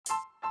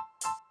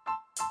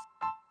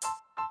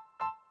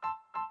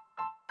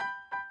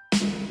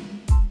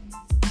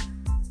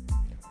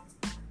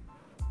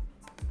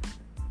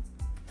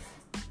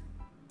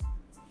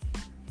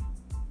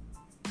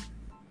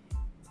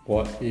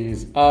What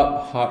is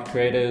up, Heart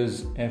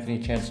Creators? Anthony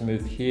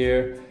Chancemuth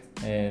here,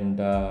 and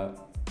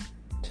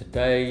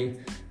today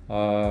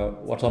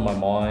what's on my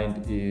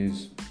mind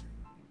is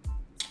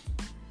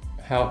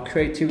how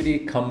creativity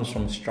comes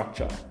from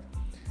structure.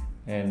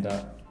 And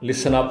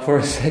listen up for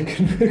a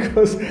second,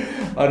 because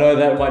I know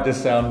that might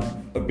just sound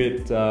a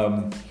bit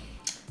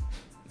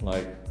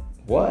like,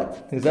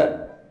 what? Is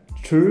that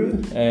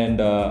true? And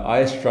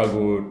I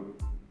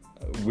struggled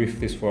with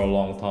this for a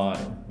long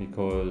time,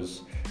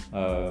 because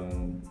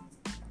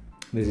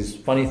there's this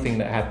funny thing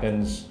that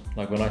happens,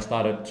 like when I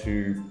started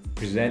to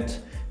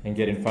present and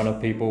get in front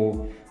of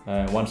people,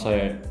 once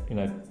I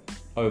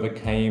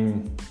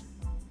overcame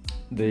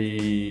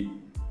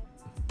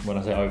when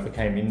I say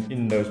overcame,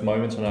 in those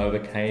moments when I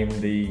overcame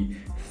the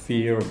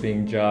fear of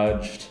being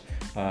judged,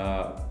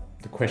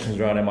 the questions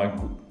around, am I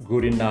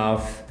good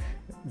enough?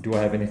 Do I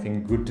have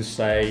anything good to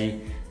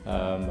say?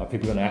 Are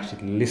people going to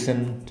actually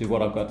listen to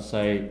what I've got to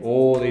say?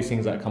 All these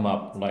things that come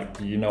up, like,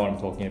 you know what I'm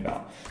talking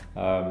about.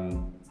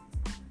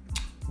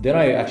 Then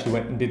I actually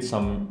went and did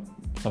some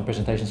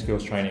presentation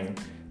skills training,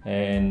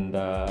 and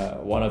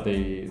one of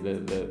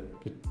the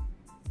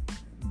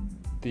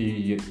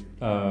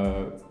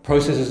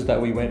processes that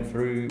we went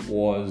through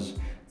was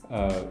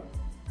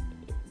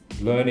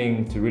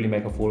learning to really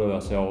make a fool of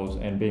ourselves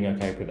and being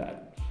okay with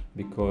that.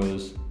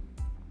 Because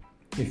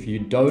if you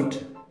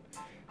don't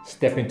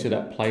step into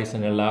that place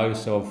and allow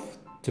yourself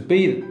to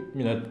be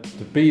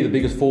the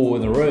biggest fool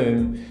in the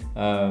room,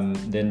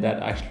 then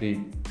that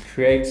actually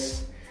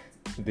creates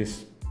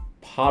this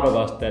part of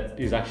us that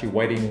is actually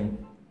waiting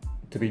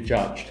to be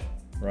judged,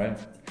 right?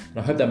 And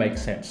I hope that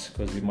makes sense,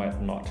 because it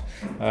might not.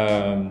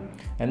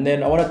 And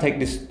then I want to take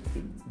this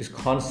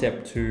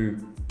concept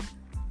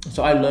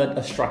so I learned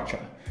a structure.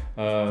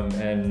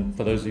 And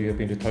for those of you who have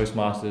been to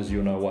Toastmasters,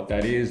 you'll know what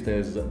that is.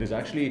 There's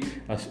actually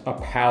a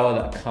power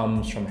that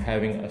comes from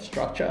having a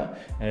structure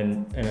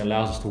and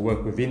allows us to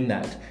work within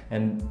that.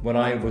 And when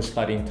I was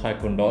studying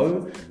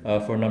Taekwondo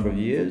for a number of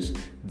years,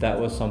 that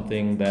was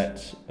something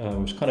that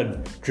was kind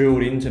of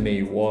drilled into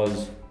me,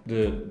 was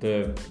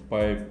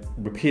by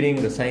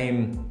repeating the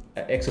same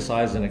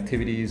exercises and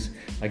activities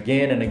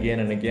again and again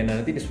and again. And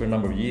I did this for a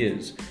number of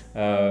years.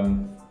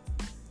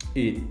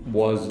 It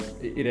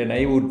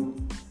enabled,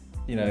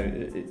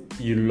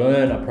 you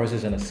learn a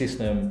process and a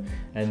system,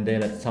 and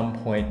then at some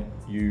point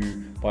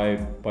by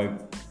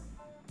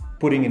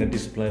putting in a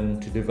discipline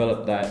to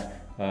develop that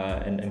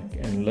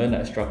and learn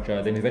that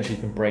structure, then eventually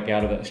you can break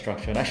out of that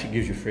structure, and actually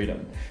gives you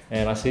freedom.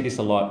 And I see this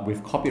a lot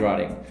with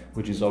copywriting,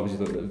 which is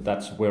obviously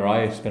that's where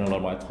I spend a lot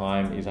of my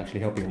time, is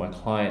actually helping my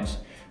clients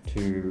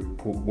to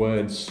put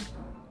words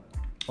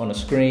on a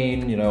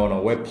screen, on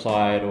a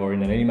website or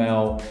in an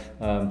email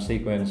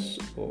sequence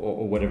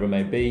or whatever it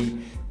may be.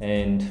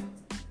 And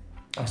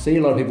I see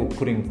a lot of people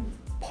putting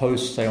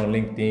posts, say on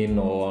LinkedIn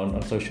or on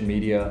social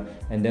media,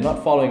 and they're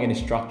not following any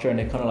structure, and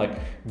they're kind of like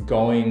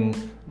going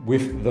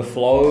with the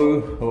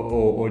flow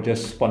or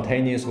just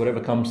spontaneous, whatever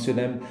comes to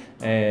them.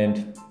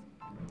 And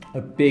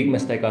a big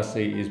mistake I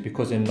see is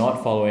because they're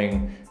not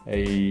following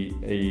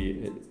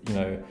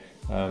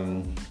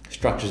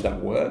structures that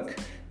work,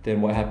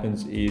 then what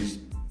happens is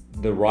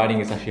the writing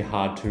is actually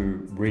hard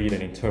to read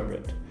and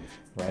interpret,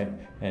 right?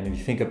 And if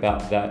you think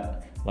about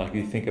that, like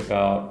you think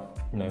about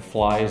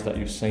flyers that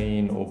you've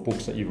seen, or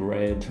books that you've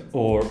read,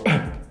 or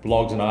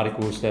blogs and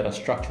articles that are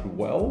structured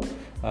well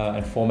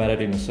and formatted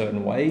in a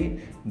certain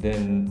way,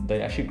 then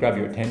they actually grab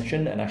your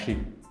attention and actually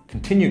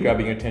continue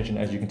grabbing your attention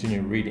as you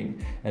continue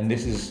reading. And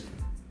this is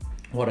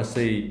what I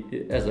see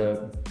as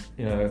a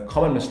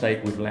common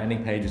mistake with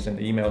landing pages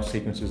and email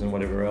sequences and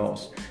whatever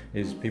else,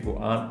 is people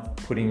aren't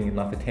putting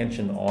enough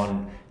attention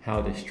on how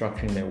they're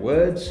structuring their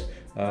words,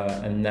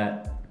 and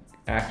that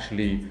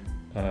actually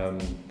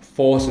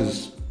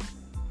forces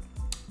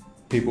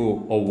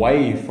people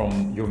away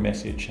from your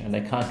message, and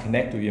they can't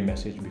connect with your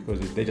message because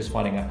they're just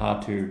finding it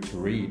hard to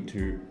read,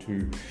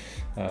 to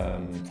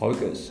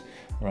focus,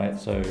 right?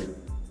 So,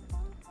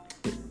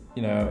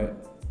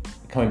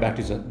 coming back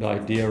to the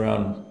idea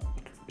around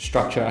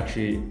structure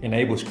actually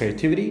enables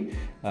creativity.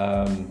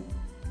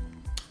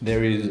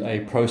 There is a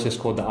process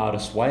called the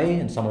Artist's Way,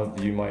 and some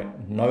of you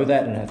might know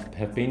that and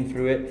have been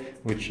through it,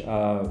 which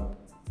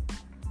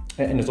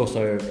and it's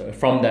also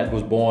from that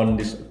was born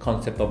this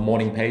concept of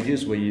morning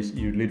pages, where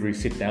you literally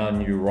sit down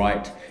and you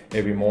write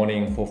every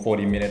morning for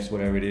 40 minutes,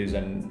 whatever it is,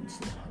 and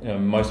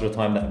most of the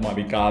time that might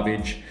be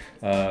garbage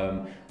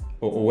or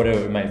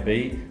whatever it may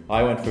be.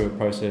 I went through a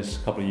process a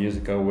couple of years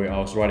ago where I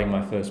was writing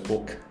my first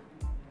book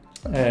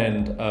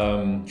and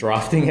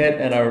drafting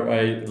it, and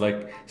I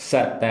like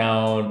sat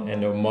down,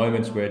 and there were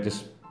moments where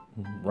just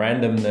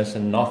randomness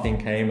and nothing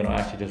came, and I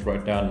actually just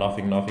wrote down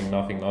nothing,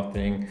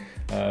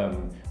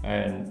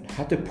 and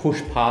had to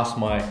push past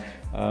my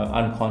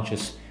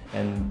unconscious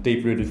and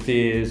deep-rooted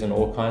fears and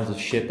all kinds of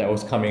shit that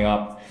was coming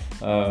up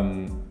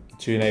to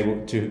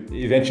enable to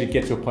eventually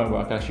get to a point where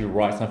I could actually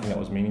write something that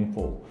was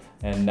meaningful.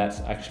 And that's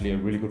actually a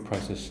really good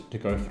process to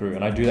go through.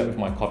 And I do that with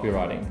my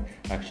copywriting,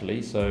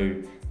 actually. So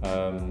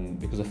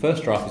because the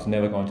first draft is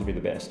never going to be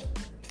the best.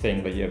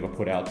 thing that you ever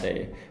put out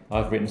there.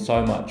 I've written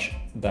so much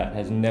that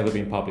has never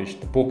been published.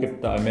 The book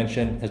that I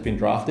mentioned has been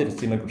drafted.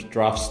 It's in a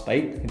draft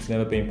state. It's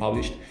never been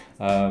published.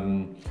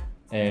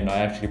 And I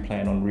actually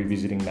plan on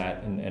revisiting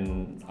that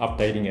and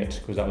updating it,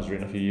 because that was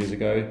written a few years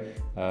ago,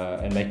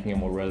 and making it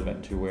more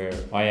relevant to where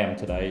I am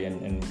today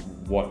and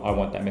what I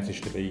want that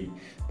message to be.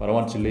 But I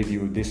want to leave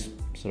you with this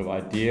sort of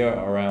idea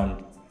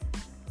around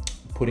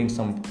putting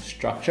some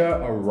structure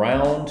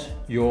around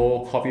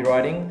your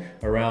copywriting,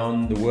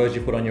 around the words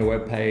you put on your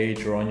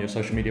webpage or on your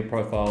social media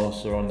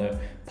profiles or on the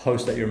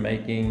posts that you're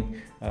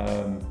making.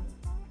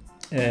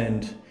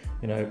 And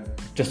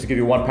just to give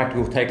you one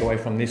practical takeaway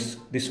from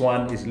this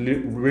one is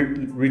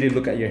really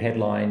look at your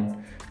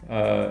headline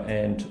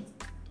and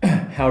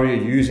how are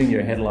you using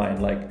your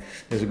headline. Like,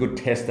 there's a good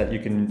test that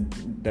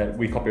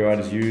we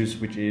copywriters use,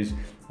 which is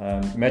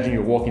imagine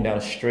you're walking down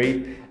a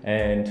street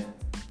and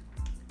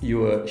you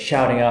were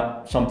shouting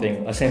out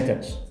something, a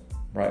sentence,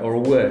 right, or a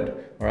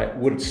word, right,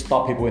 would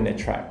stop people in their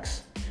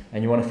tracks.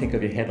 And you want to think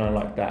of your headline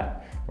like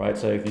that, right?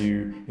 So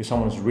if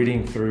someone's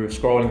scrolling through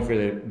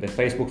their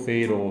Facebook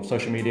feed or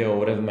social media or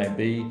whatever it may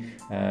be,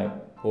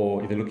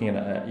 or if they're looking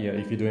at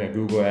if you're doing a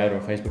Google ad or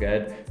a Facebook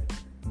ad,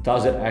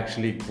 does it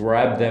actually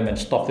grab them and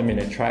stop them in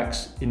their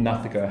tracks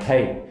enough to go,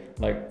 hey,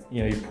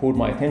 you pulled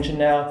my attention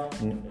now,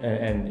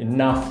 and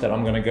enough that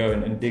I'm going to go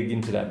and dig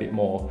into that bit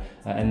more.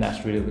 And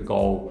that's really the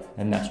goal,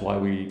 and that's why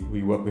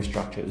we work with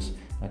structures.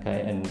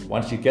 Okay, and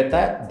once you get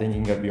that, then you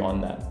can go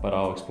beyond that, but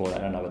I'll explore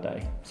that another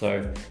day.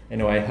 So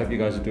anyway, I hope you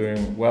guys are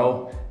doing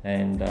well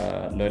and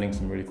learning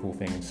some really cool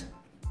things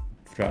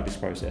throughout this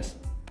process.